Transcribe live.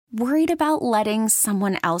Worried about letting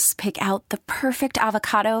someone else pick out the perfect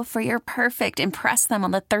avocado for your perfect impress them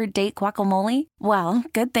on the third date guacamole? Well,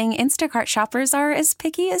 good thing Instacart shoppers are as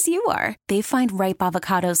picky as you are. They find ripe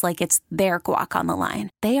avocados like it's their guac on the line.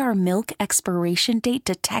 They are milk expiration date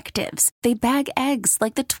detectives. They bag eggs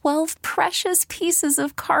like the 12 precious pieces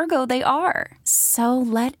of cargo they are. So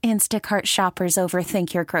let Instacart shoppers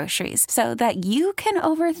overthink your groceries so that you can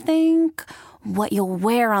overthink what you'll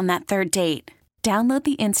wear on that third date. Download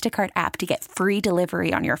the Instacart app to get free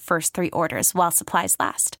delivery on your first 3 orders while supplies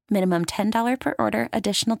last. Minimum $10 per order.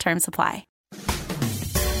 Additional terms apply.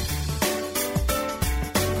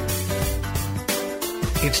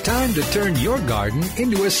 It's time to turn your garden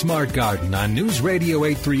into a smart garden on News Radio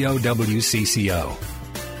 830 WCCO.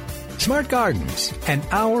 Smart Gardens, an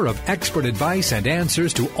hour of expert advice and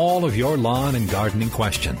answers to all of your lawn and gardening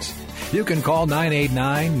questions. You can call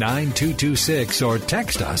 989-9226 or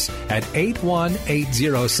text us at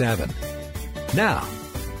 81807. Now,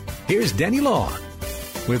 here's Denny Long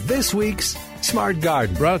with this week's Smart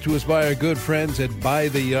Garden. Brought to us by our good friends at By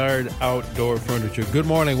the Yard Outdoor Furniture. Good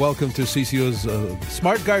morning. Welcome to CCO's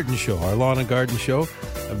Smart Garden Show, our lawn and garden show.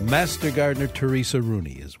 Master Gardener Teresa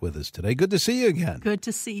Rooney is with us today. Good to see you again. Good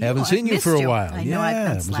to see you. Haven't seen you for a while. I know, I've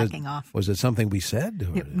been slacking off. Was it something we said?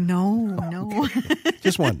 No. Okay.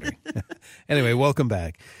 Just wondering. Anyway, welcome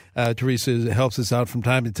back. Teresa helps us out from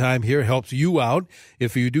time to time here, helps you out.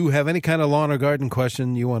 If you do have any kind of lawn or garden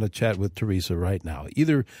question, you want to chat with Teresa right now.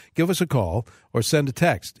 Either give us a call or send a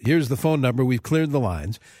text. Here's the phone number. We've cleared the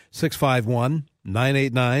lines,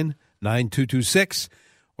 651-989-9226.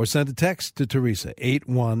 Or send a text to Teresa,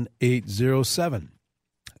 81807.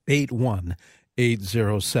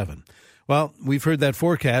 81807. Well, we've heard that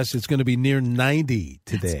forecast. It's going to be near 90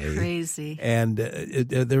 today. That's crazy. And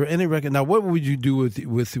are there any now? What would you do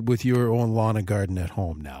with your own lawn and garden at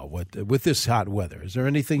home now? With this hot weather, is there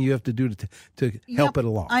anything you have to do to help it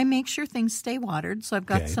along? I make sure things stay watered. So I've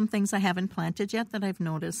got some things I haven't planted yet that I've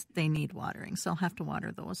noticed they need watering. So I'll have to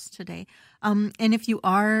water those today. And if you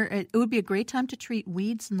are, it would be a great time to treat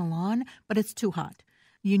weeds in the lawn, but it's too hot.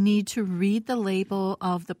 You need to read the label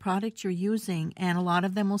of the product you're using, and a lot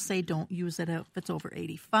of them will say don't use it if it's over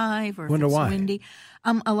 85 or if it's windy.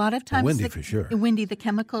 A lot of times, windy for sure. Windy, the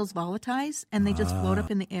chemicals volatilize and they just float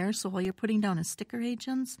up in the air. So all you're putting down is sticker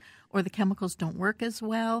agents, or the chemicals don't work as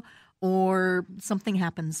well, or something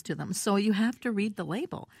happens to them. So you have to read the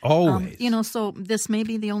label. Always. So this may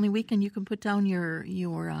be the only weekend you can put down your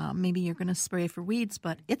maybe you're going to spray for weeds,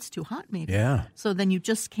 but it's too hot maybe. Yeah. So then you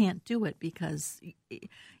just can't do it because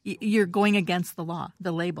you're going against the law.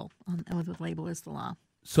 The label. The label is the law.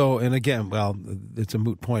 So, and again, well, it's a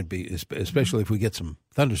moot point, especially if we get some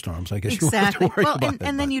thunderstorms. I guess exactly. you won't have to worry about it.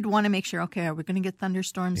 And then you'd want to make sure, okay, are we going to get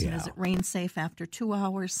thunderstorms? Yeah. And is it rain safe after 2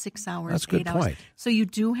 hours, 6 hours, That's 8 a good hours? point. So you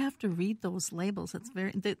do have to read those labels. It's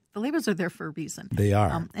the labels are there for a reason. They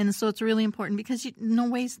are. And so it's really important because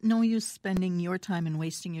no use spending your time and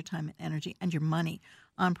wasting your time and energy and your money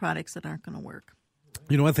on products that aren't going to work.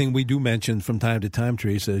 You know, one thing we do mention from time to time,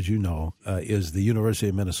 Teresa, as you know, is the University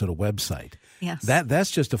of Minnesota website. Yes. That's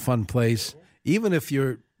just a fun place. Even if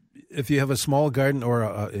you have a small garden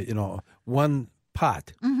or one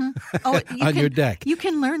pot on your deck, you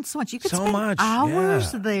can learn so much. You could so spend much,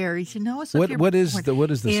 hours there. You know, so what is the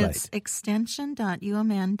site? It's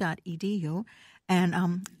extension.umn.edu.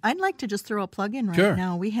 And I'd like to just throw a plug in right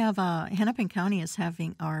now. We have Hennepin County is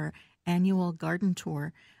having our annual garden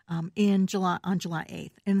tour on July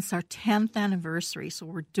 8th, and it's our 10th anniversary. So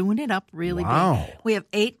we're doing it up really big. We have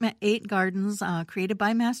eight gardens created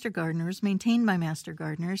by master gardeners, maintained by master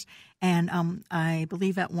gardeners, and I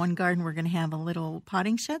believe at one garden we're going to have a little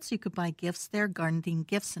potting shed, so you could buy gifts there, gardening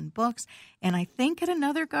gifts and books. And I think at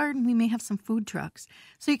another garden we may have some food trucks,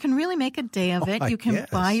 so you can really make a day of it. You can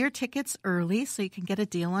buy your tickets early, so you can get a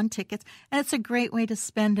deal on tickets, and it's a great way to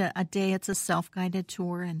spend a day. It's a self-guided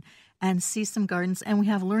tour and see some gardens. And we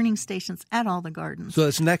have learning stations at all the gardens. So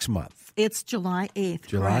it's next month. It's July 8th.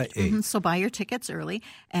 July 8th. Mm-hmm. So buy your tickets early,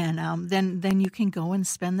 and then you can go and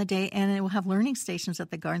spend the day. And it will have learning stations at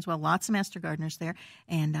the gardens. We'll have lots of master gardeners there.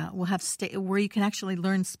 And we'll have where you can actually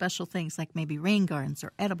learn special things like maybe rain gardens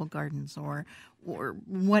or edible gardens or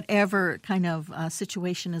whatever kind of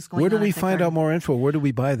situation is going on. Where do we find out more info? Where do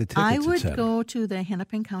we buy the tickets? I would go to the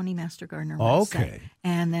Hennepin County Master Gardener website.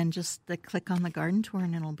 And then just click on the garden tour,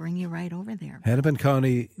 and it'll bring you right over there. Hennepin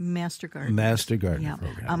County Master Gardener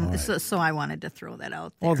program. Right. So I wanted to throw that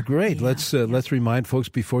out there. Oh, great. Yeah. Let's remind folks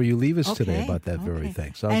before you leave us today about that very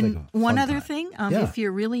thing. So and one other thing, if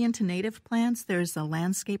you're really into native plants, there's a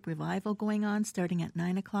landscape revival going on starting at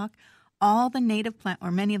 9 o'clock. All the native plant, or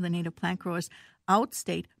many of the native plant growers,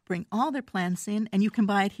 outstate bring all their plants in, and you can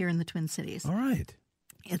buy it here in the Twin Cities. All right.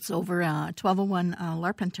 It's over 1201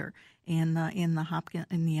 Larpenteur in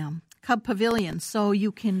the Cub Pavilion, so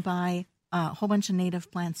you can buy a whole bunch of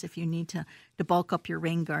native plants if you need to bulk up your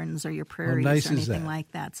rain gardens or your prairies or anything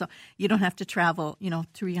like that. So you don't have to travel,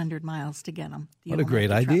 300 miles to get them. What a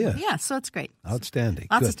great idea. Yeah, so it's great. Outstanding.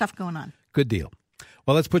 Lots of stuff going on. Good deal.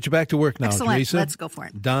 Well, let's put you back to work now, Excellent. Teresa. Let's go for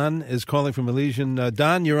it. Don is calling from Elysian.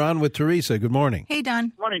 Don, you're on with Teresa. Good morning. Hey, Don.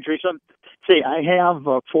 Good morning, Teresa. Say, I have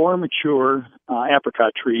 4 mature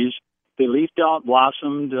apricot trees. They leafed out,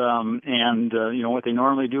 blossomed, and what they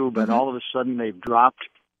normally do, but all of a sudden they've dropped,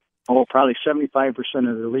 probably 75%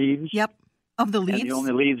 of the leaves. Yep. Of the leaves? And the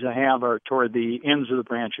only leaves I have are toward the ends of the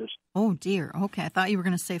branches. Oh, dear. Okay. I thought you were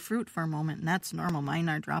going to say fruit for a moment, and that's normal. Mine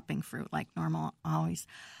are dropping fruit like normal always.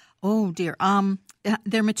 Oh, dear.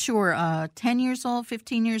 They're mature. 10 years old,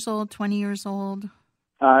 15 years old, 20 years old?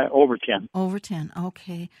 Over 10. Over 10.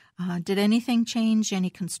 Okay. Did anything change?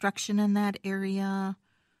 Any construction in that area?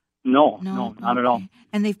 No, not at all.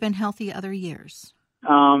 And they've been healthy other years?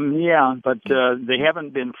 Yeah, but they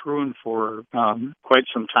haven't been pruned for quite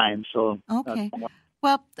some time. So okay.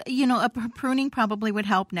 Well, a pruning probably would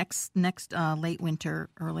help next late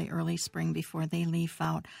winter, early spring before they leaf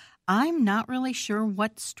out. I'm not really sure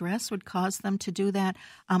what stress would cause them to do that.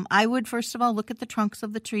 I would, first of all, look at the trunks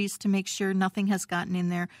of the trees to make sure nothing has gotten in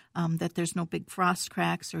there, that there's no big frost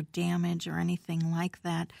cracks or damage or anything like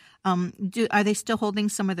that. Are they still holding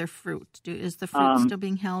some of their fruit? Is the fruit still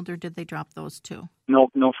being held, or did they drop those too?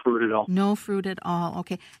 No fruit at all. No fruit at all.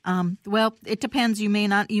 Okay. Well, it depends. You may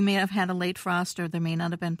have had a late frost, or there may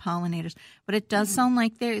not have been pollinators. But it does sound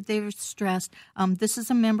like they're stressed. This is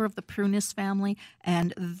a member of the Prunus family,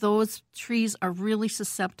 and those trees are really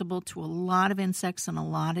susceptible to a lot of insects and a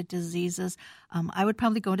lot of diseases. I would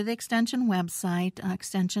probably go to the Extension website,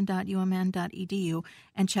 extension.umn.edu,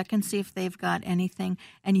 and check and see if they've got anything.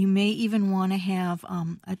 And you may even want to have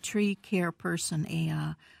a tree care person,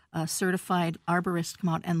 a certified arborist, come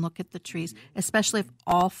out and look at the trees, especially if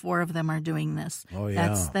all 4 of them are doing this. Oh,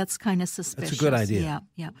 yeah. That's kind of suspicious. That's a good idea.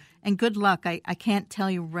 Yeah. And good luck. I can't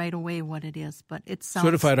tell you right away what it is, but it sounds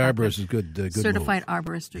certified arborist is good. Certified move.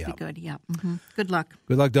 Arborist would be good. Yeah. Mm-hmm. Good luck.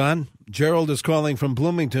 Good luck, Don. Gerald is calling from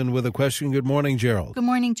Bloomington with a question. Good morning, Gerald. Good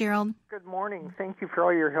morning, Gerald. Good morning. Thank you for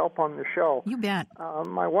all your help on the show. You bet.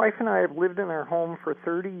 My wife and I have lived in our home for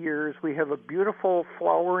 30 years. We have a beautiful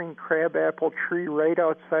flowering crabapple tree right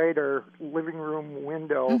outside our living room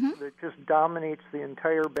window that just dominates the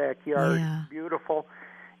entire backyard. Yeah. Beautiful.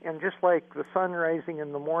 And just like the sun rising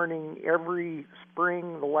in the morning, every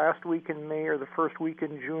spring, the last week in May or the first week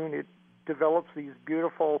in June, it develops these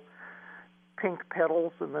beautiful pink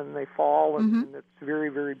petals, and then they fall, and it's very,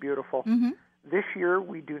 very beautiful. This year,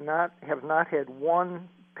 we have not had one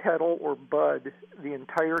petal or bud the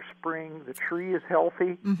entire spring. The tree is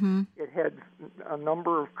healthy. It had a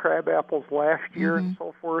number of crab apples last year and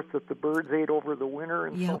so forth that the birds ate over the winter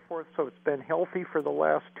and so forth. So it's been healthy for the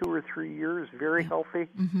last 2 or 3 years, very healthy,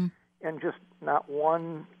 and just not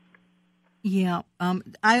one. Yeah,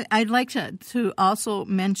 I'd like to also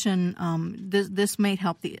mention this might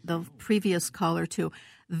help the previous caller too.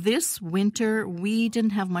 This winter, we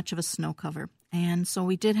didn't have much of a snow cover. And so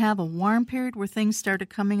we did have a warm period where things started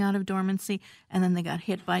coming out of dormancy, and then they got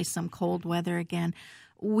hit by some cold weather again.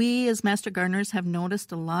 We, as master gardeners, have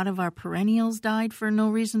noticed a lot of our perennials died for no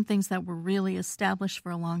reason, things that were really established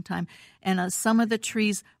for a long time. And some of the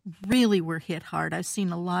trees really were hit hard. I've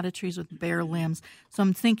seen a lot of trees with bare limbs. So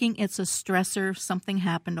I'm thinking it's a stressor. Something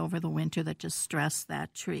happened over the winter that just stressed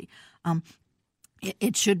that tree.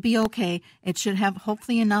 It should be okay. It should have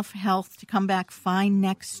hopefully enough health to come back fine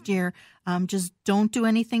next year. Just don't do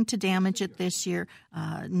anything to damage it this year.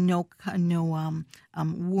 No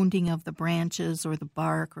wounding of the branches or the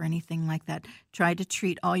bark or anything like that. Try to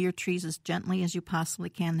treat all your trees as gently as you possibly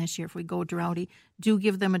can this year. If we go droughty, do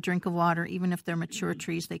give them a drink of water. Even if they're mature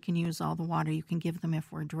trees, they can use all the water you can give them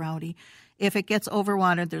if we're droughty. If it gets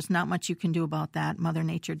overwatered, there's not much you can do about that. Mother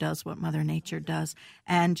Nature does what Mother Nature does.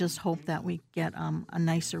 And just hope that we get a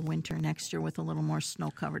nicer winter next year with a little more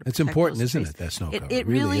snow cover. It's important, isn't it, that snow cover? It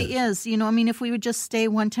really is. If we would just stay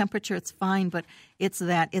one temperature, it's fine. But it's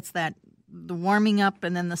that the warming up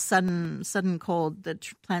and then the sudden cold, the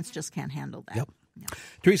plants just can't handle that. Yep.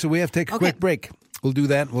 Teresa, we have to take a quick break. We'll do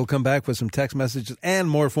that, and we'll come back with some text messages and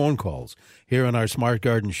more phone calls here on our Smart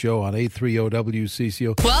Garden Show on 830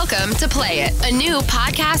 WCCO. Welcome to Play It, a new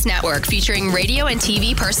podcast network featuring radio and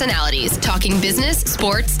TV personalities talking business,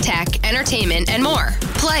 sports, tech, entertainment, and more.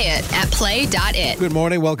 Play it at play.it. Good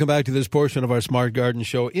morning. Welcome back to this portion of our Smart Garden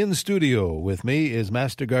Show. In studio with me is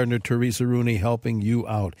Master Gardener Teresa Rooney helping you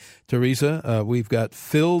out. Teresa, we've got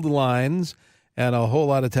filled lines and a whole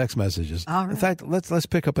lot of text messages. All right. In fact, let's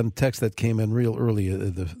pick up a text that came in real early,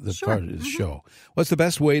 the Sure. part of the show. What's the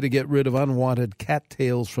best way to get rid of unwanted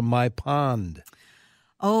cattails from my pond?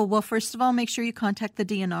 Oh, well, first of all, make sure you contact the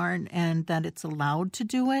DNR and that it's allowed to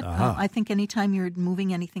do it. I think anytime you're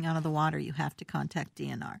moving anything out of the water, you have to contact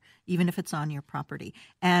DNR, even if it's on your property.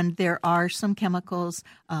 And there are some chemicals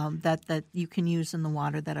that you can use in the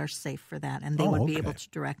water that are safe for that, and they would be able to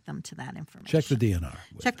direct them to that information. Check the DNR.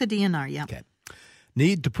 Check the DNR, yeah. Okay.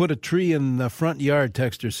 Need to put a tree in the front yard,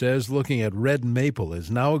 Texter says. Looking at red maple. Is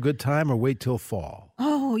now a good time or wait till fall?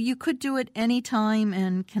 Oh, you could do it any time.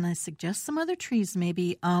 And can I suggest some other trees?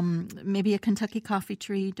 Maybe a Kentucky coffee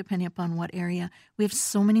tree, depending upon what area. We have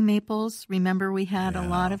so many maples. Remember, we had a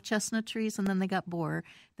lot of chestnut trees, and then they got borer.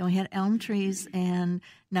 Then we had elm trees, and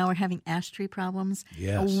now we're having ash tree problems.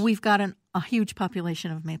 Yes. We've got a huge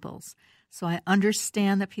population of maples. So I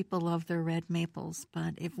understand that people love their red maples,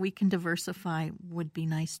 but if we can diversify, would be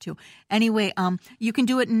nice too. Anyway, you can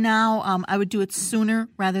do it now. I would do it sooner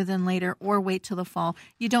rather than later, or wait till the fall.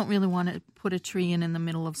 You don't really want to put a tree in the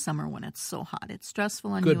middle of summer when it's so hot. It's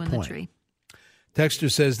stressful on you and the tree. Texter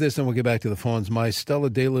says this, and we'll get back to the phones. My Stella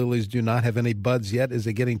daylilies do not have any buds yet. Is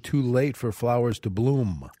it getting too late for flowers to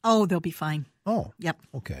bloom? Oh, they'll be fine. Oh, yep.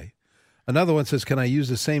 Okay. Another one says, can I use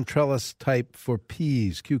the same trellis type for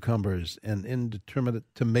peas, cucumbers, and indeterminate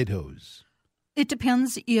tomatoes? It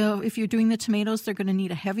depends. If you're doing the tomatoes, they're going to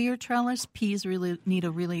need a heavier trellis. Peas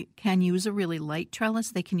can use a really light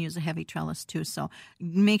trellis. They can use a heavy trellis too. So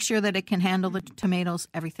make sure that it can handle the tomatoes.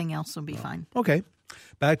 Everything else will be fine. Okay.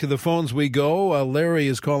 Back to the phones we go. Larry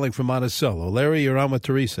is calling from Monticello. Larry, you're on with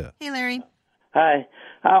Teresa. Hey, Larry. Hi.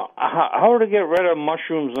 How to get rid of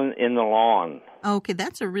mushrooms in the lawn? Okay,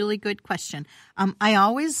 that's a really good question. I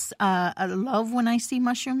always love when I see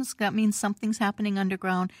mushrooms. That means something's happening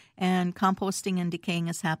underground, and composting and decaying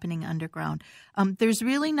is happening underground. There's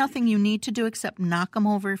really nothing you need to do except knock them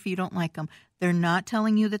over if you don't like them. They're not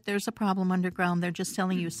telling you that there's a problem underground. They're just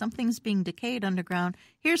telling you something's being decayed underground.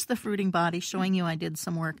 Here's the fruiting body showing you I did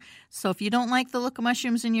some work. So if you don't like the look of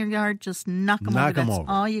mushrooms in your yard, just knock them over. That's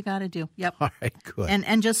all you got to do. Yep. All right, good.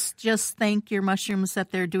 And just thank your mushrooms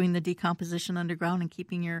that they're doing the decomposition underground and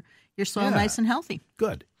keeping your soil nice and healthy.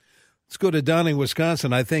 Good. Let's go to Downing,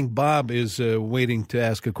 Wisconsin. I think Bob is waiting to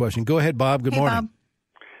ask a question. Go ahead, Bob. Good morning. Bob.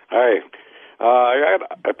 Hi.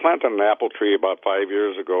 I planted an apple tree about 5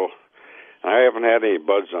 years ago. I haven't had any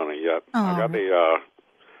buds on it yet. Oh. I got the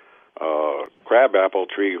crab apple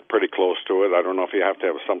tree pretty close to it. I don't know if you have to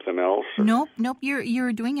have something else. Nope.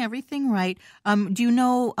 You're doing everything right. Do you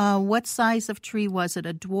know what size of tree was it?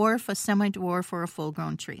 A dwarf, a semi-dwarf, or a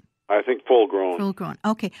full-grown tree? I think full grown. Full grown.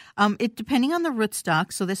 Okay. It depending on the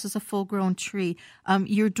rootstock. So this is a full grown tree.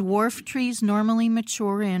 Your dwarf trees normally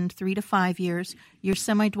mature in 3 to 5 years. Your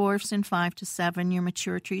semi-dwarfs in 5 to 7. Your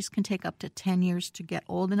mature trees can take up to 10 years to get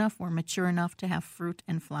old enough or mature enough to have fruit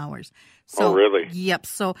and flowers. So, oh, really? Yep.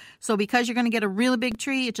 So because you're going to get a really big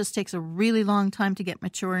tree, it just takes a really long time to get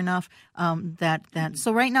mature enough.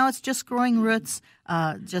 So right now it's just growing roots.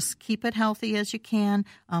 Just keep it healthy as you can.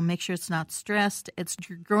 Make sure it's not stressed. It's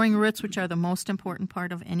growing roots, which are the most important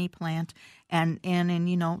part of any plant. And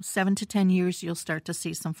in 7 to 10 years, you'll start to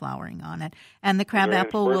see some flowering on it. And the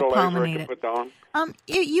crabapple will pollinate it. Put down?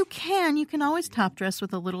 You can always top dress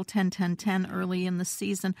with a little 10-10-10 early in the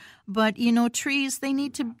season. But trees, they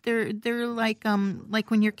need to. They're like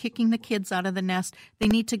when you're kicking the kids out of the nest. They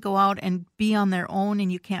need to go out and be on their own,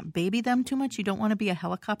 and you can't baby them too much. You don't want to be a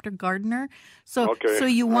helicopter gardener. So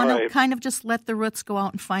you want to kind of just let the roots go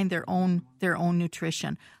out and find their own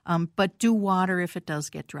nutrition. But do water if it does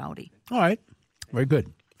get droughty. All right. Very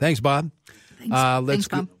good. Thanks, Bob. Let's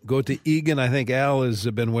go to Egan. I think Al has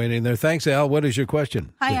been waiting there. Thanks, Al. What is your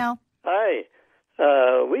question? Hi, Al. Hi.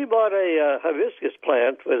 We bought a hibiscus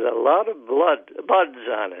plant with a lot of buds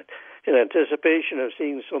on it in anticipation of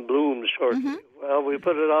seeing some blooms shortly. Mm-hmm. Well, we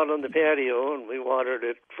put it out on the patio, and we watered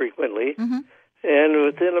it frequently. Mm-hmm. And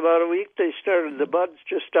within about a week, the buds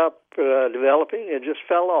just stopped developing and just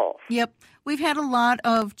fell off. Yep. We've had a lot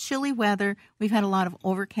of chilly weather. We've had a lot of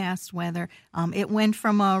overcast weather. It went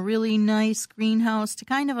from a really nice greenhouse to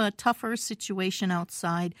kind of a tougher situation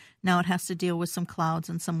outside. Now it has to deal with some clouds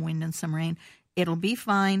and some wind and some rain. It'll be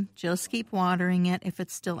fine. Just keep watering it. If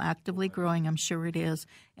it's still actively growing, I'm sure it is,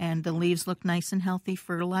 and the leaves look nice and healthy,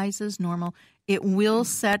 fertilizes normal, it will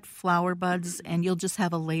set flower buds, and you'll just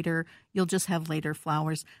have later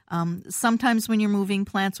flowers. Sometimes when you're moving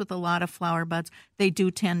plants with a lot of flower buds, they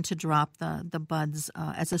do tend to drop the buds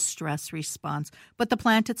as a stress response. But the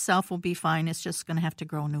plant itself will be fine. It's just going to have to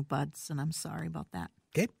grow new buds, and I'm sorry about that.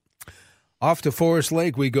 Okay. Off to Forest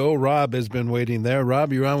Lake we go. Rob has been waiting there.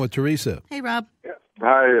 Rob, you're on with Teresa. Hey, Rob. Yeah.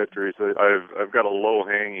 Hi, Teresa. I've got a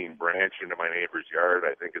low-hanging branch into my neighbor's yard.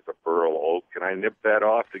 I think it's a burl oak. Can I nip that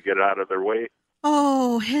off to get it out of their way?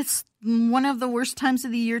 Oh, it's one of the worst times of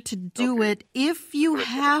the year to do it. If you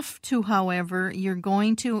have to, however, you're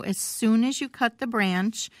going to, as soon as you cut the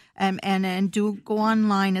branch, and do go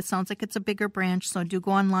online. It sounds like it's a bigger branch, so do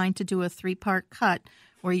go online to do a 3-part cut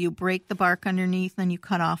where you break the bark underneath, then you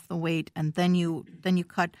cut off the weight, and then you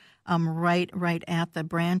cut right at the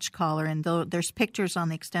branch collar. And there's pictures on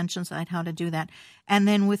the extension side how to do that. And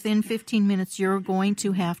then within 15 minutes, you're going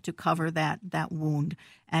to have to cover that wound,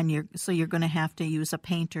 and you're going to have to use a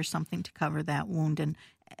paint or something to cover that wound, and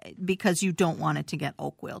because you don't want it to get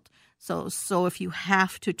oak wilt. So if you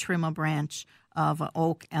have to trim a branch of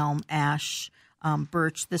oak, elm, ash,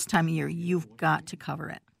 birch this time of year, you've got to cover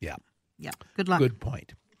it. Yeah. Yeah. Good luck. Good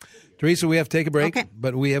point. Teresa, we have to take a break,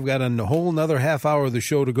 but we have got a whole nother half hour of the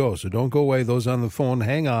show to go, so don't go away. Those on the phone,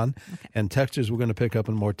 hang on. Okay. And texters, we're going to pick up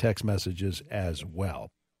on more text messages as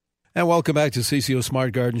well. And welcome back to CCO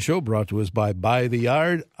Smart Garden Show, brought to us by the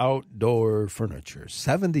Yard Outdoor Furniture.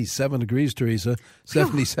 77 degrees, Teresa.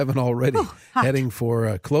 77 already. Heading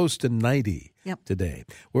for close to 90 today.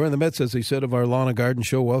 We're in the midst, as I said, of our Lawn and Garden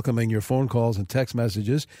Show, welcoming your phone calls and text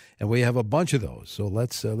messages, and we have a bunch of those. So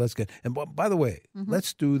let's get. And by the way,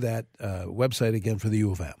 let's do that website again for the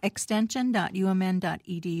U of M.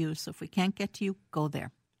 Extension.umn.edu. So if we can't get to you, go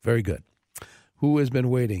there. Very good. Who has been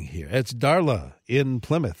waiting here? It's Darla in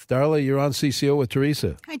Plymouth. Darla, you're on CCO with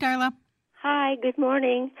Teresa. Hi, Darla. Hi, good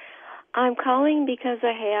morning. I'm calling because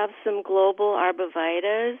I have some global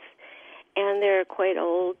arborvitaes, and they're quite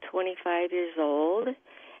old, 25 years old.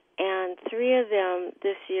 And 3 of them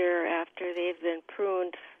this year, after they've been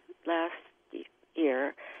pruned last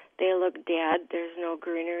year, they look dead. There's no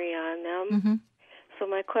greenery on them. Mm-hmm. So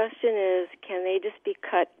my question is, can they just be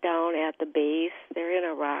cut down at the base? They're in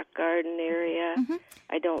a rock garden area. Mm-hmm.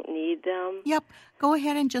 I don't need them. Yep. Go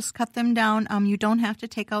ahead and just cut them down. You don't have to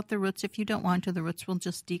take out the roots if you don't want to. The roots will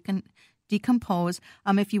just decompose.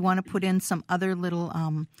 If you want to put in some other little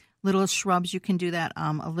shrubs, you can do that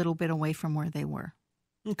a little bit away from where they were.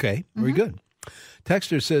 Okay. Very good.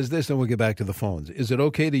 Texter says this, and we'll get back to the phones. Is it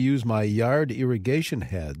okay to use my yard irrigation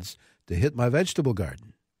heads to hit my vegetable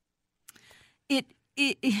garden?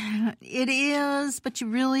 It is, but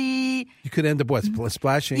you could end up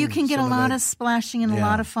splashing. You can get a lot of splashing and a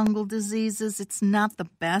lot of fungal diseases. It's not the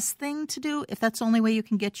best thing to do. If that's the only way you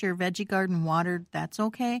can get your veggie garden watered, that's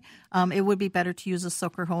okay. It would be better to use a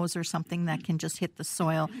soaker hose or something that can just hit the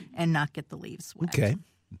soil and not get the leaves wet. Okay,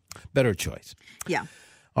 better choice. Yeah.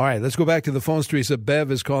 All right, let's go back to the phones, Teresa.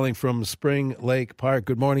 Bev is calling from Spring Lake Park.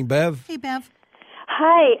 Good morning, Bev. Hey, Bev.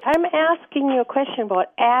 Hi, I'm asking you a question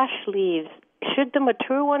about ash leaves. Should the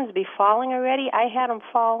mature ones be falling already? I had them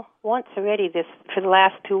fall once already for the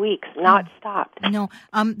last 2 weeks. Now it stopped. No,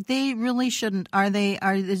 they really shouldn't.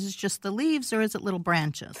 Is it just the leaves or is it little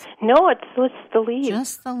branches? No, it's just the leaves.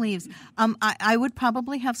 Just the leaves. I would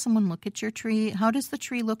probably have someone look at your tree. How does the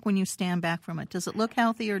tree look when you stand back from it? Does it look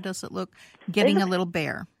healthy or does it look a little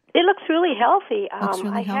bare? It looks really healthy. Looks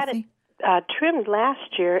really healthy? Had it trimmed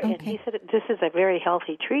last year, and he said this is a very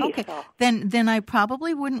healthy tree. Okay, so. Then I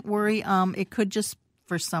probably wouldn't worry. It could just,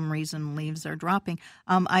 for some reason, leaves are dropping.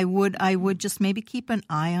 I would just maybe keep an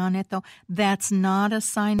eye on it, though. That's not a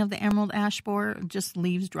sign of the emerald ash borer, just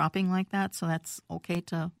leaves dropping like that, so that's okay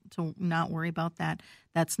to not worry about that.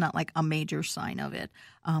 That's not like a major sign of it.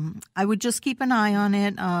 I would just keep an eye on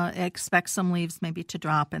it, expect some leaves maybe to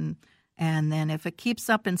drop, and then if it keeps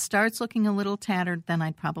up and starts looking a little tattered, then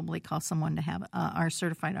I'd probably call someone to have our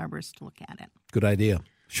certified arborist to look at it. Good idea.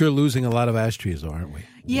 Sure losing a lot of ash trees, though, aren't we?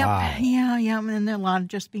 Yep. Wow. Yeah. And there are a lot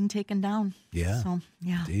just being taken down. Yeah. So,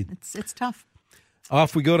 yeah, indeed. It's tough.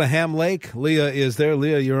 Off we go to Ham Lake. Leah is there.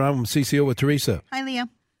 Leah, you're on CCO with Teresa. Hi, Leah.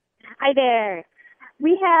 Hi there.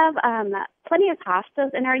 We have plenty of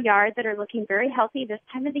hostas in our yard that are looking very healthy this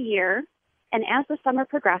time of the year. And as the summer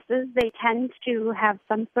progresses, they tend to have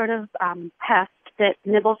some sort of pest that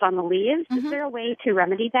nibbles on the leaves. Mm-hmm. Is there a way to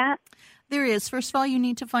remedy that? There is. First of all, you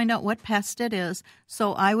need to find out what pest it is.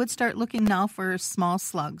 So I would start looking now for small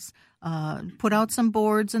slugs. Put out some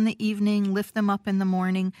boards in the evening, lift them up in the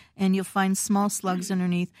morning, and you'll find small slugs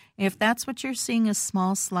underneath. If that's what you're seeing is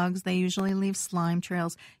small slugs, they usually leave slime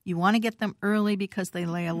trails. You want to get them early because they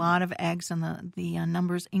lay a lot of eggs and the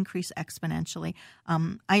numbers increase exponentially.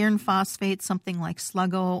 Iron phosphate, something like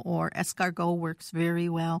Sluggo or Escargot works very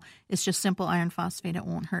well. It's just simple iron phosphate. It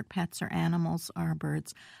won't hurt pets or animals or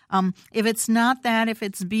birds. If it's not that, if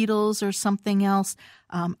it's beetles or something else,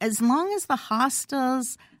 as long as the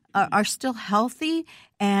hostas are still healthy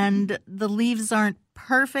and the leaves aren't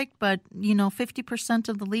perfect, but 50%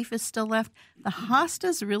 of the leaf is still left, the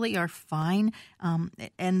hostas really are fine,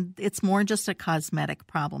 and it's more just a cosmetic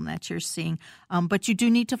problem that you're seeing. But you do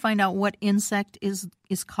need to find out what insect is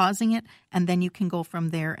causing it, and then you can go from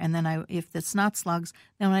there. And then if it's not slugs,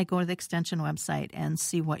 then I go to the Extension website and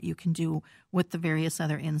see what you can do with the various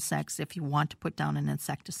other insects if you want to put down an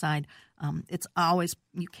insecticide. It's always,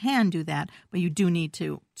 you can do that, but you do need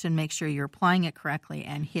to make sure you're applying it correctly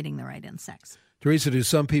and hitting the right insects. Teresa, do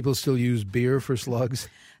some people still use beer for slugs?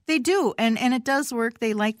 They do, and it does work.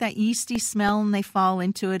 They like that yeasty smell, and they fall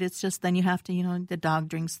into it. It's just then you have to, the dog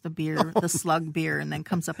drinks the beer, the slug beer, and then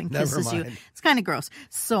comes up and kisses you. It's kind of gross.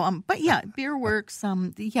 So, but yeah, beer works.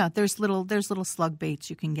 There's little slug baits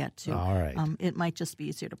you can get too. All right. It might just be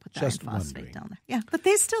easier to put that iron phosphate down there. Yeah, but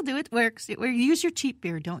they still do. It works. Use your cheap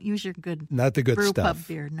beer. Don't use your good, not the good brew stuff. Pub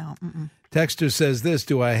beer. No. Mm-mm. Texter says this: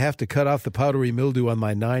 do I have to cut off the powdery mildew on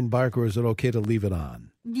my 9-bark, or is it okay to leave it on?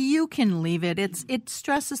 You can leave it. It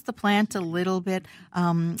stresses the plant a little bit.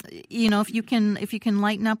 If you can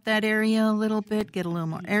lighten up that area a little bit, get a little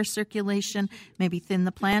more air circulation, maybe thin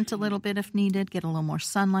the plant a little bit if needed, get a little more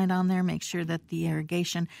sunlight on there, make sure that the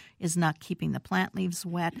irrigation is not keeping the plant leaves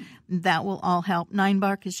wet. That will all help.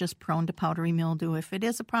 9-bark is just prone to powdery mildew. If it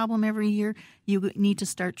is a problem every year, you need to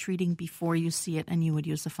start treating before you see it, and you would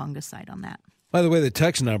use a fungicide on that. By the way, the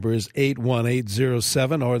text number is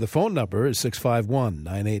 81807, or the phone number is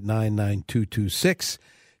 651-989-9226.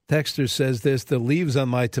 Texter says this: the leaves on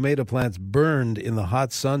my tomato plants burned in the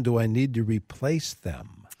hot sun. Do I need to replace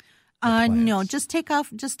them? No, just take off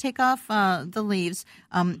the leaves.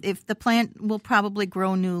 If the plant will probably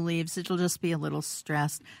grow new leaves, it'll just be a little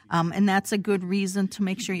stressed. And that's a good reason to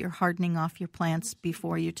make sure you're hardening off your plants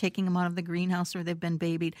before you're taking them out of the greenhouse or they've been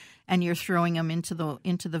babied and you're throwing them into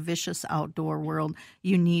the vicious outdoor world.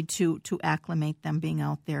 You need to acclimate them being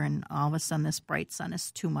out there, and all of a sudden this bright sun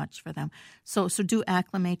is too much for them. So do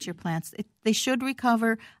acclimate your plants. They should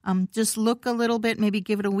recover. Just look a little bit, maybe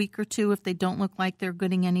give it a week or two. If they don't look like they're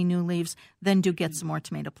getting any new leaves, then do get some more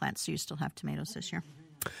tomato plants so you still have tomatoes this year.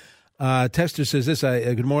 Texter says this: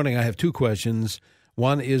 good morning, I have 2 questions.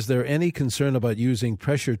 One, is there any concern about using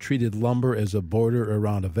pressure-treated lumber as a border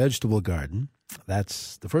around a vegetable garden?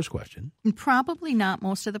 That's the first question. Probably not.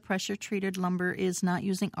 Most of the pressure-treated lumber is not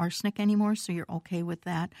using arsenic anymore, so you're okay with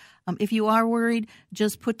that. If you are worried,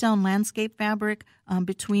 just put down landscape fabric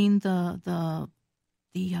between the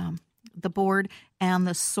board and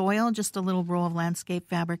the soil, just a little row of landscape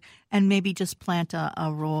fabric, and maybe just plant a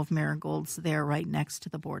row of marigolds there right next to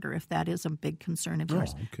the border if that is a big concern of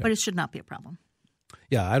yours. Okay. But it should not be a problem.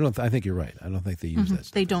 Yeah, I think you're right. I don't think they use that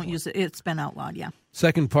stuff. They don't use it. It's been outlawed, yeah.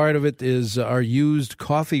 Second part of it is, are used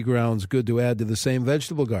coffee grounds good to add to the same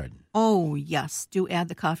vegetable garden? Oh, yes. Do add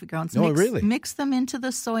the coffee grounds. Really? Mix them into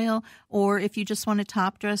the soil, or if you just want to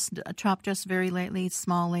top dress very lightly,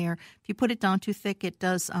 small layer. If you put it down too thick, it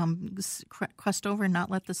does crust over and not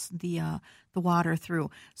let the water through.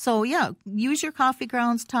 So, yeah, use your coffee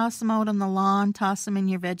grounds, toss them out on the lawn, toss them in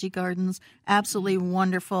your veggie gardens. Absolutely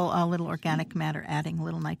wonderful little organic matter, adding a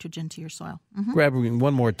little nitrogen to your soil. Mm-hmm. Grabbing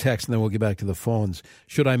one more text, and then we'll get back to the phones.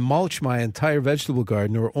 Should I mulch my entire vegetable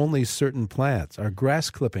garden or only certain plants? Are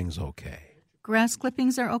grass clippings okay? Grass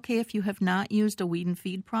clippings are okay if you have not used a weed and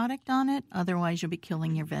feed product on it. Otherwise, you'll be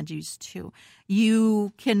killing your veggies too.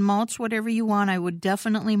 You can mulch whatever you want. I would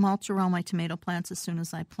definitely mulch around my tomato plants as soon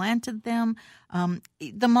as I planted them.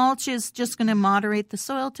 The mulch is just going to moderate the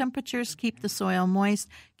soil temperatures, keep the soil moist,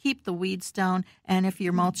 keep the weeds down. And if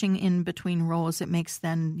you're mulching in between rows, it makes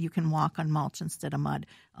then you can walk on mulch instead of mud.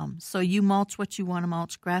 So you mulch what you want to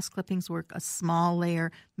mulch. Grass clippings work, a small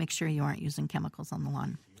layer. Make sure you aren't using chemicals on the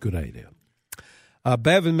lawn. Good idea.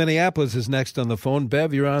 Bev in Minneapolis is next on the phone.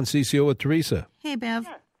 Bev, you're on CCO with Teresa. Hey, Bev.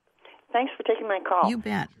 Yeah. Thanks for taking my call. You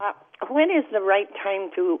bet. When is the right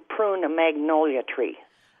time to prune a magnolia tree?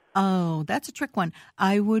 Oh, that's a trick one.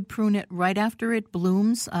 I would prune it right after it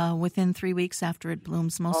blooms, within 3 weeks after it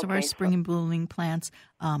blooms. Most of our spring and blooming plants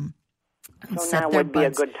so now would be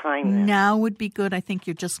a good time then. Now would be good. I think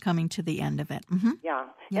you're just coming to the end of it. Mm-hmm. Yeah.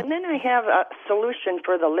 Yep. And then I have a solution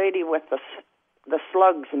for the lady with the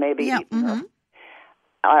slugs maybe. Yeah. Mm-hmm.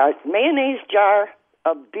 mayonnaise jar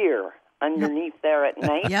of beer underneath there at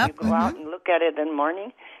night. Yep. You go out and look at it in the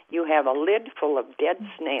morning, you have a lid full of dead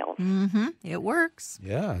snails. Mm-hmm. It works.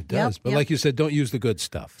 Yeah, it does. But like you said, don't use the good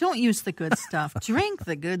stuff. Don't use the good stuff. Drink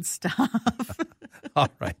the good stuff. All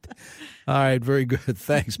right. Very good.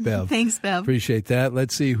 Thanks, Bev. Thanks, Bev. Appreciate that.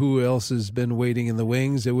 Let's see who else has been waiting in the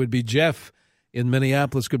wings. It would be Jeff in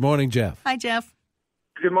Minneapolis. Good morning, Jeff. Hi, Jeff.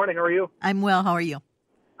 Good morning. How are you? I'm well. How are you?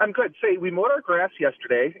 I'm good. Say, we mowed our grass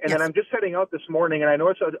yesterday, and then I'm just heading out this morning, and I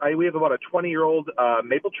noticed we have about a 20-year-old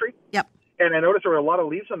maple tree. Yep. And I noticed there were a lot of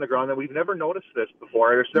leaves on the ground, and we've never noticed this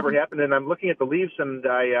before. It's never happened. And I'm looking at the leaves, and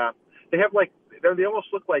they have they almost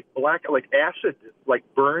look like black, like acid, like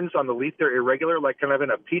burns on the leaf. They're irregular, like kind of in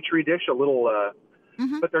a petri dish, a little.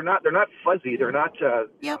 But they're not fuzzy. They're not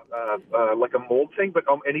like a mold thing. But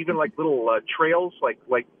and even like little trails, like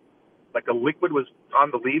a liquid was on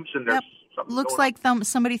the leaves, and there's something. Looks like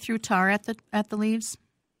somebody threw tar at the leaves.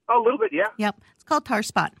 Oh, a little bit, yeah. Yep. It's called tar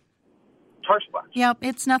spot. Tar spot. Yep.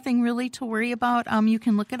 It's nothing really to worry about. You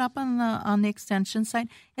can look it up on the extension site.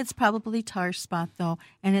 It's probably tar spot though,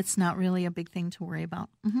 and it's not really a big thing to worry about.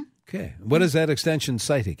 Mm-hmm. Okay. What is that extension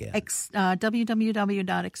site again?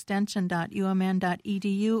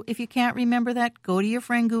 www.extension.umn.edu. If you can't remember that, go to your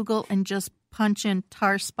friend Google and just punch in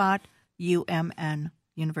tar spot UMN,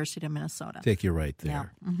 University of Minnesota. Take you right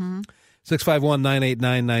there. Yeah. Mm-hmm.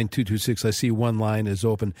 651-989-9226. I see one line is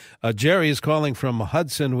open. Jerry is calling from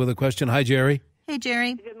Hudson with a question. Hi, Jerry. Hey,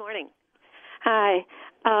 Jerry. Good morning. Hi.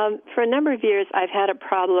 For a number of years, I've had a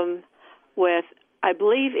problem with, I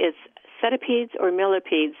believe it's centipedes or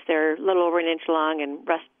millipedes. They're a little over an inch long and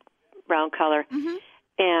rust brown color. Mm-hmm.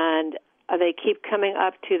 And they keep coming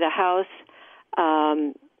up to the house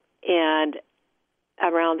and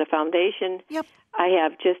around the foundation. Yep. I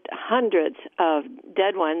have just hundreds of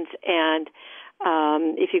dead ones, and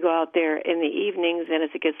if you go out there in the evenings and as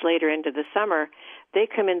it gets later into the summer, they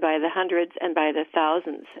come in by the hundreds and by the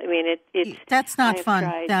thousands. I mean, it's that's not fun.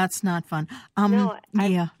 Tried. That's not fun. No,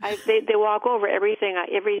 yeah. They walk over everything.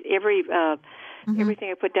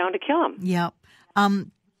 Everything I put down to kill them. Yep.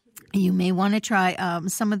 You may want to try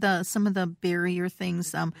some of the barrier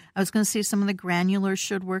things. I was going to say some of the granulars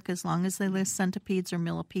should work as long as they list centipedes or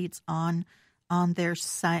millipedes on their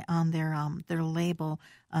site, on their label.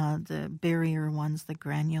 The barrier ones, the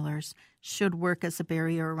granulars, should work as a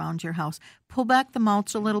barrier around your house. Pull back the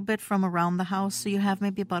mulch a little bit from around the house, so you have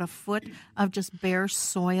maybe about a foot of just bare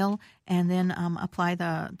soil, and then apply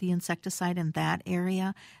the insecticide in that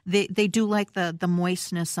area. They do like the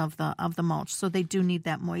moistness of the mulch, so they do need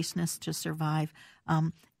that moistness to survive.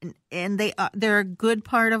 And they're a good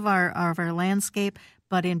part of our landscape,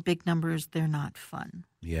 but in big numbers, they're not fun.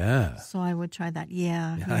 Yeah. So I would try that.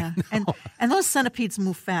 Yeah. And those centipedes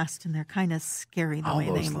move fast, and they're kind of scary the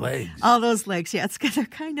way they move. All those legs. Yeah, they're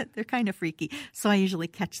kind of freaky. So I usually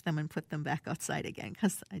catch them and put them back outside again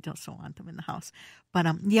because I don't want them in the house. But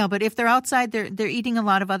but if they're outside, they're eating a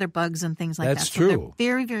lot of other bugs and things like that. That's true. So they're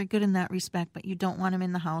very, very good in that respect. But you don't want them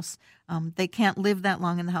in the house. They can't live that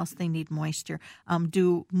long in the house. They need moisture.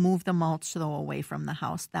 Do move the mulch though away from the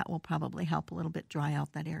house. That will probably help a little bit dry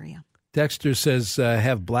out that area. Dexter says,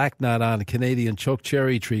 have black knot on a Canadian choke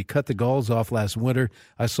cherry tree. Cut the galls off last winter.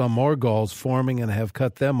 I saw more galls forming and have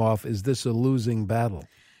cut them off. Is this a losing battle?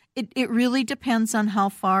 It really depends on how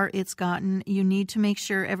far it's gotten. You need to make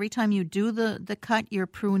sure every time you do the cut, you're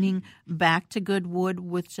pruning back to good wood,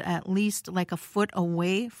 which at least like a foot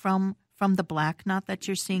away from the black knot that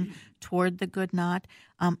you're seeing toward the good knot,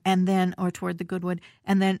 or toward the good wood.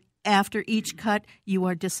 And then after each cut, you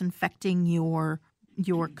are disinfecting your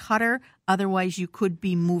cutter. Otherwise, you could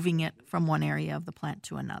be moving it from one area of the plant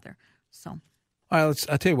to another. So, all right,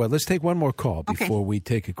 I'll tell you what. Let's take one more call before we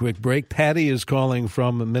take a quick break. Patty is calling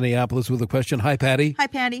from Minneapolis with a question. Hi, Patty. Hi,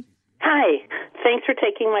 Patty. Hi. Thanks for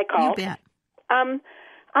taking my call. You bet.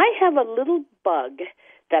 I have a little bug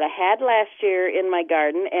that I had last year in my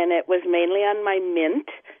garden, and it was mainly on my mint,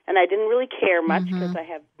 and I didn't really care much because I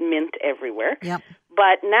have mint everywhere. Yep.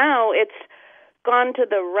 But now it's gone to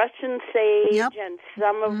the Russian sage and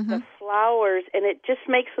some of the flowers, and it just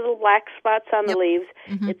makes little black spots on the leaves.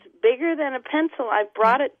 It's bigger than a pencil. I've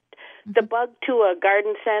brought the bug to a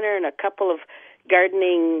garden center and a couple of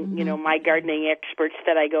gardening, my gardening experts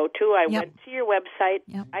that I go to. I went to your website.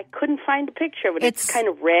 I couldn't find a picture of it. It's kind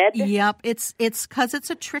of red. Yep. It's because it's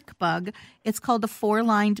a trick bug. It's called a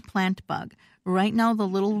four-lined plant bug. Right now, the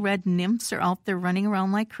little red nymphs are out there running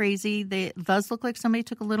around like crazy. It does look like somebody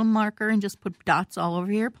took a little marker and just put dots all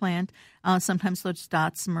over your plant. Sometimes those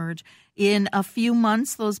dots merge. In a few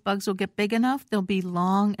months, those bugs will get big enough. They'll be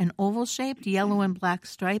long and oval-shaped, yellow and black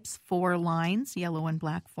stripes, 4 lines, yellow and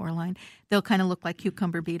black 4 line. They'll kind of look like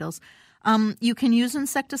cucumber beetles. You can use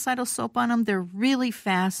insecticidal soap on them. They're really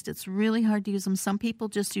fast. It's really hard to use them. Some people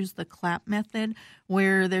just use the clap method,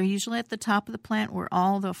 where they're usually at the top of the plant where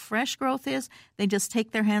all the fresh growth is. They just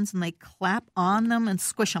take their hands and they clap on them and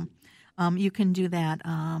squish them. You can do that.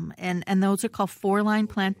 And those are called 4-line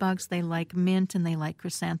plant bugs. They like mint and they like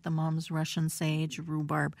chrysanthemums, Russian sage,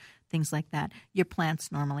 rhubarb, things like that. Your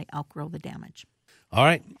plants normally outgrow the damage. All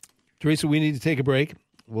right. Teresa, we need to take a break.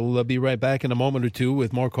 We'll be right back in a moment or two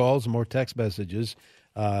with more calls and more text messages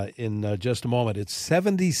in just a moment. It's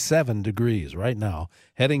 77 degrees right now,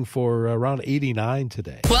 heading for around 89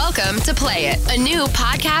 today. Welcome to Play It, a new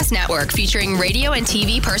podcast network featuring radio and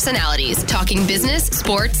TV personalities talking business,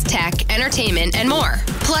 sports, tech, entertainment, and more.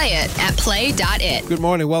 Play it at play.it. Good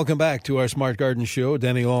morning. Welcome back to our Smart Garden Show.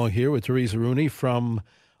 Denny Long here with Teresa Rooney from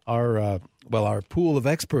our pool of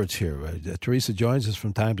experts here. Teresa joins us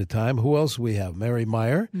from time to time. Who else we have? Mary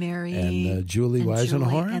Meyer. And Julie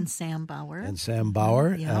Weisenhorn. And Sam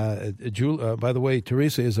Bauer. By the way,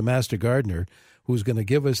 Teresa is a master gardener who's going to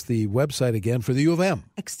give us the website again for the U of M.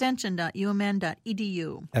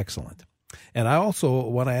 Extension.umn.edu. Excellent. And I also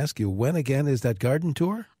want to ask you, when again is that garden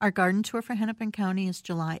tour? Our garden tour for Hennepin County is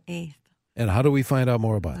July 8th. And how do we find out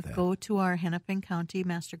more about that? Go to our Hennepin County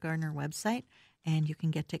Master Gardener website, and you can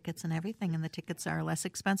get tickets and everything. And the tickets are less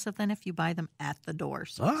expensive than if you buy them at the door.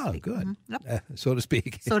 So to speak. Good. Mm-hmm. Yep. So to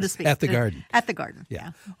speak. So to speak. At the garden. At the garden.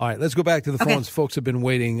 Yeah. All right. Let's go back to the phones. Folks have been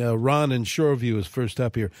waiting. Ron in Shoreview is first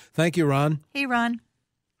up here. Thank you, Ron. Hey, Ron.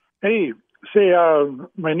 Hey. Say,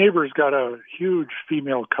 my neighbor's got a huge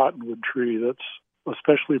female cottonwood tree that's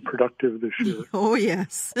especially productive this year. Oh,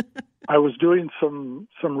 yes. I was doing some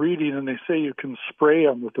reading, and they say you can spray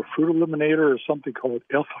them with a fruit eliminator or something called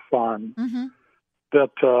Ethifon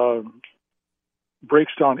that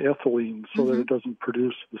breaks down ethylene so that it doesn't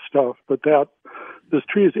produce the stuff. But this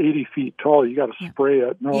tree is 80 feet tall. You got to spray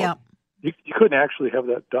it. No, you couldn't actually have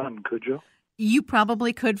that done, could you? You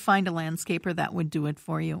probably could find a landscaper that would do it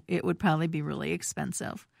for you. It would probably be really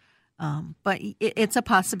expensive. But it's a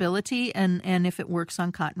possibility, and if it works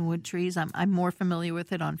on cottonwood trees, I'm more familiar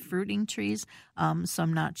with it on fruiting trees, so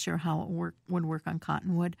I'm not sure how it would work on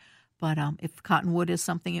cottonwood. But if cottonwood is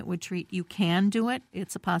something it would treat, you can do it.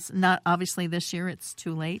 It's a not obviously this year, it's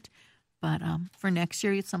too late, but for next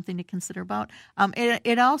year, it's something to consider about.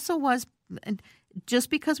 It also was just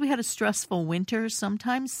because we had a stressful winter.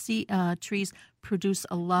 Sometimes trees produce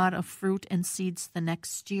a lot of fruit and seeds the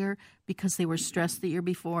next year because they were stressed the year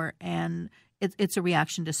before, and it's a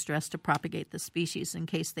reaction to stress to propagate the species in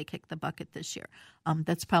case they kick the bucket this year.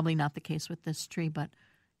 That's probably not the case with this tree, but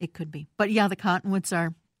it could be. But yeah, the cottonwoods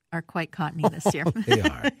are quite cottony this year. They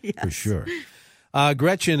are, for sure.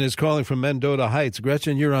 Gretchen is calling from Mendota Heights.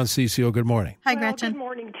 Gretchen, you're on CCO. Good morning. Hi, Gretchen. Good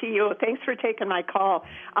morning to you. Thanks for taking my call.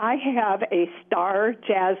 I have a star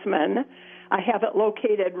jasmine. I have it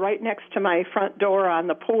located right next to my front door on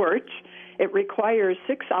the porch. It requires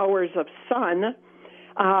 6 hours of sun.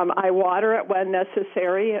 I water it when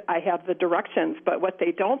necessary. I have the directions, but what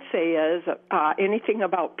they don't say is anything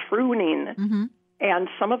about pruning. Mm-hmm. And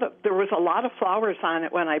there was a lot of flowers on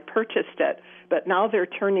it when I purchased it, but now they're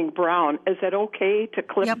turning brown. Is it okay to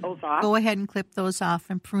clip those off? Go ahead and clip those off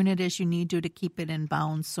and prune it as you need to keep it in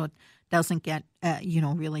bounds so it doesn't get,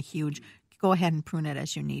 really huge. Go ahead and prune it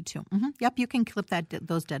as you need to. Mm-hmm. Yep, you can clip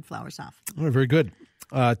those dead flowers off. Oh, very good.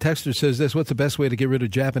 Texter says this, what's the best way to get rid of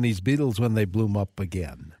Japanese beetles when they bloom up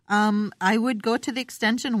again? I would go to the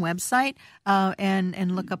Extension website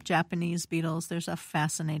and look up Japanese beetles. There's a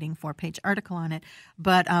fascinating 4-page article on it.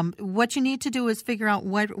 But what you need to do is figure out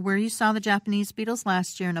where you saw the Japanese beetles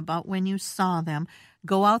last year and about when you saw them.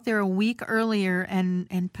 Go out there a week earlier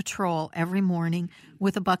and patrol every morning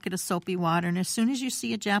with a bucket of soapy water. And as soon as you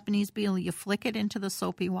see a Japanese beetle, you flick it into the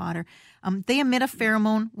soapy water. They emit a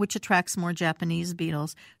pheromone, which attracts more Japanese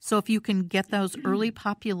beetles. So if you can get those early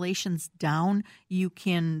populations down, you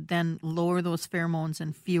can then lower those pheromones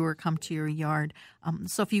and fewer come to your yard.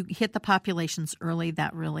 So if you hit the populations early,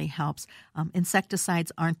 that really helps.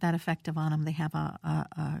 Insecticides aren't that effective on them. They have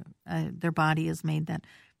their body is made that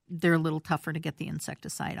they're a little tougher to get the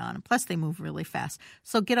insecticide on. And plus, they move really fast.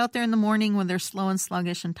 So get out there in the morning when they're slow and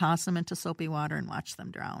sluggish and toss them into soapy water and watch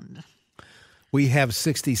them drown. We have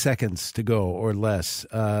 60 seconds to go or less.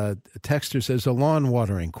 Texter says, a lawn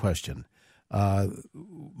watering question.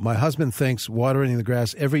 My husband thinks watering the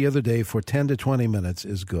grass every other day for 10 to 20 minutes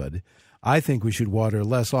is good. I think we should water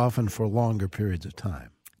less often for longer periods of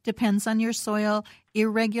time. Depends on your soil.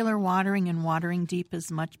 Irregular watering and watering deep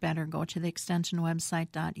is much better. Go to the extension website,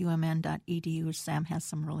 umn.edu. Sam has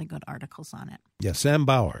some really good articles on it. Yeah, Sam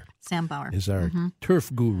Bauer. Sam Bauer is our turf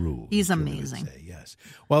guru. He's amazing. Yes.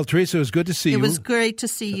 Well, Teresa, it was good to see you. It was great to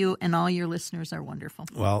see you, and all your listeners are wonderful.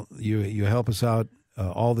 Well, you help us out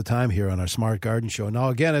all the time here on our Smart Garden Show. Now,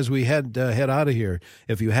 again, as we head out of here,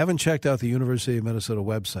 if you haven't checked out the University of Minnesota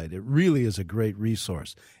website, it really is a great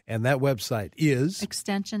resource. And that website is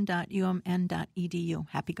extension.umn.edu.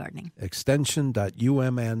 Happy gardening.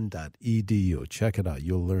 Extension.umn.edu. Check it out.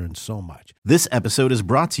 You'll learn so much. This episode is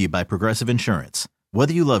brought to you by Progressive Insurance.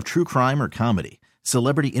 Whether you love true crime or comedy,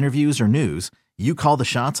 celebrity interviews or news, you call the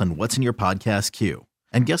shots on what's in your podcast queue.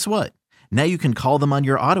 And guess what? Now you can call them on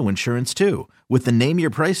your auto insurance, too, with the Name Your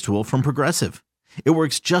Price tool from Progressive. It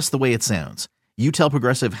works just the way it sounds. You tell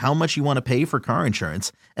Progressive how much you want to pay for car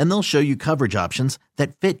insurance, and they'll show you coverage options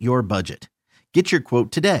that fit your budget. Get your quote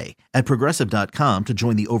today at Progressive.com to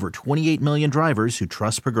join the over 28 million drivers who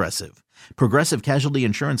trust Progressive. Progressive Casualty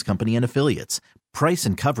Insurance Company and Affiliates. Price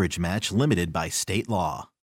and coverage match limited by state law.